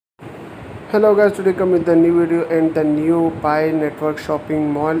Hello guys, today come with the new video, and the new Pi network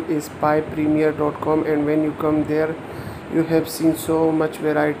shopping mall is pipremier.com. And when you come there, you have seen so much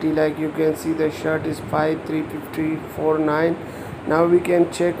variety. Like you can see the shirt is 5350 Now we can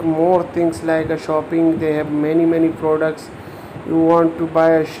check more things like a shopping. They have many products. You want to buy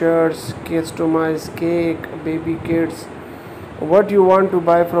a shirts, customized cake, baby kids, what you want to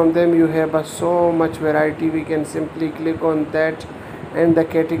buy from them, you have so much variety. We can simply click on that, and the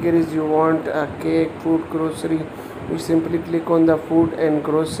categories you want, cake, food, grocery, we simply click on the food and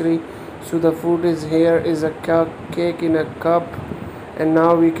grocery. So the food is here, is a cake in a cup. And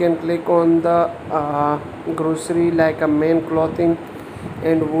now we can click on the grocery, like a men clothing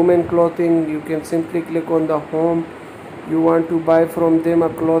and women clothing. You can simply click on the home. You want to buy from them a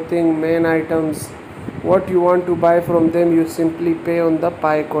clothing, men items, what you want to buy from them, you simply pay on the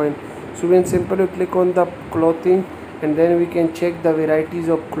Pi coin. So when simply click on the clothing, and then we can check the varieties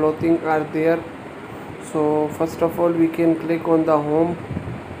of clothing are there. So first of all, we can click on the home.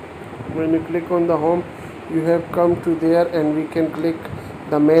 When you click on the home, you have come to there, and we can click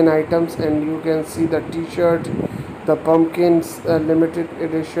the main items, and you can see the t-shirt, the pumpkins, limited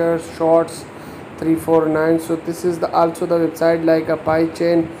edition shorts 349. So this is the also the website like a Pi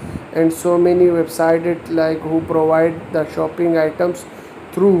chain, and so many websites like who provide the shopping items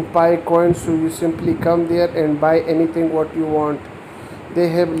through Pi coins. So you simply come there and buy anything what you want. They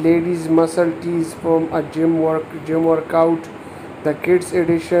have ladies muscle tees from a gym workout, the kids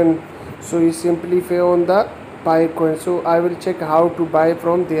edition. So you simply pay on the Pi coin. So I will check how to buy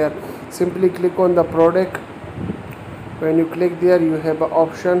from there. Simply click on the product. When you click there, you have an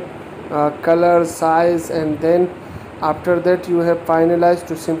option, color, size, and then after that you have finalized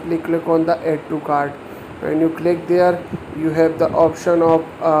to simply click on the add to cart. When you click there, you have the option of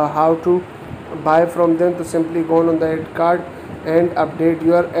how to buy from them. To simply go on the add cart and update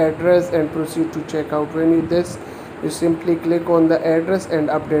your address and proceed to checkout. When you simply click on the address and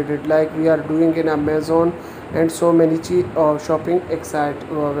update it, like we are doing in Amazon and so many shopping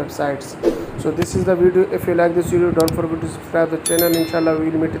websites. So this is the video. If you like this video, don't forget to subscribe the channel. Inshallah,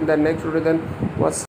 we'll meet in the next video. Then what's